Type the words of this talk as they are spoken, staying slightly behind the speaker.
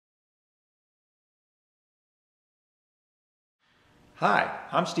Hi,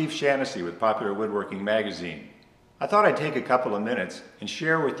 I'm Steve Shanesy with Popular Woodworking Magazine. I thought I'd take a couple of minutes and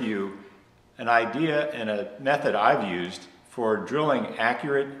share with you an idea and a method I've used for drilling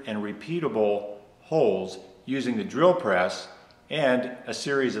accurate and repeatable holes using the drill press and a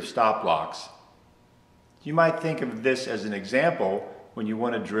series of stop blocks. You might think of this as an example when you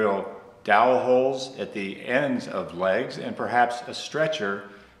want to drill dowel holes at the ends of legs and perhaps a stretcher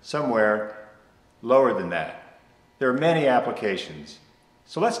somewhere lower than that. There are many applications.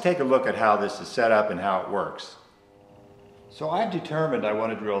 So let's take a look at how this is set up and how it works. So I've determined I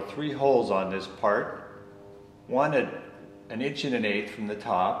want to drill 3 holes on this part. One at 1 1/8 from the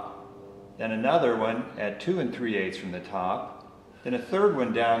top, then another one at 2 3/8 from the top, then a third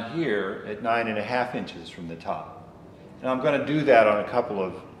one down here at 9 1/2 inches from the top. And I'm going to do that on a couple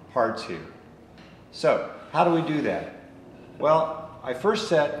of parts here. So how do we do that? Well, I first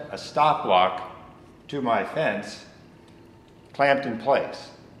set a stop block to my fence clamped in place.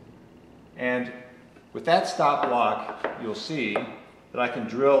 And with that stop block, you'll see that I can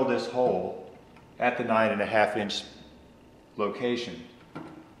drill this hole at the 9 1/2 inch location.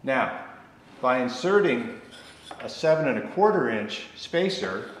 Now, by inserting a 7 1/4 inch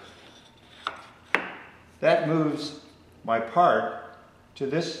spacer, that moves my part to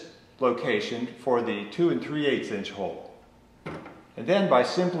this location for the 2 3/8 inch hole. And then by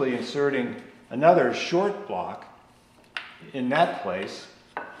simply inserting another short block in that place,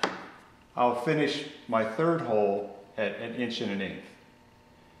 I'll finish my third hole at 1 1/8 inch.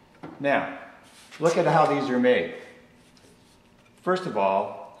 Now, look at how these are made. First of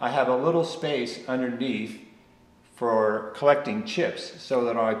all, I have a little space underneath for collecting chips so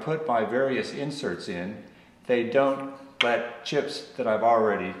that when I put my various inserts in, they don't let chips that I've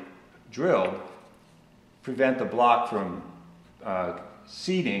already drilled prevent the block from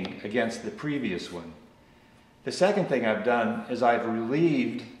seating against the previous one. The second thing I've done is I've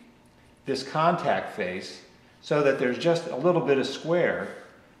relieved this contact face so that there's just a little bit of square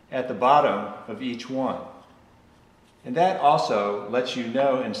at the bottom of each one. And that also lets you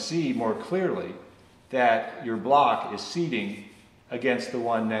know and see more clearly that your block is seating against the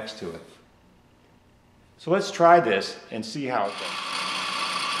one next to it. So let's try this and see how it goes.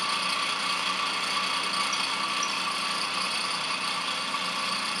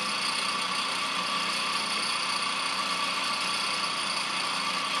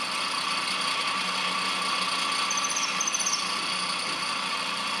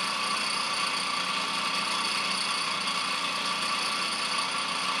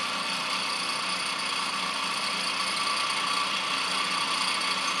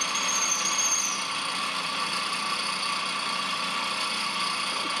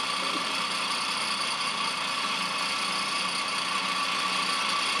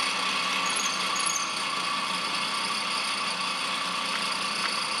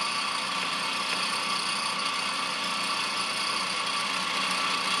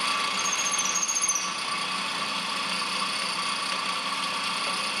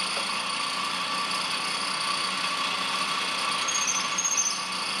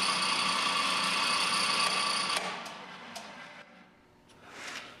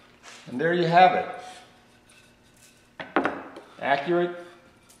 And there you have it. Accurate,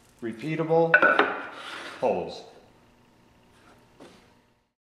 repeatable holes.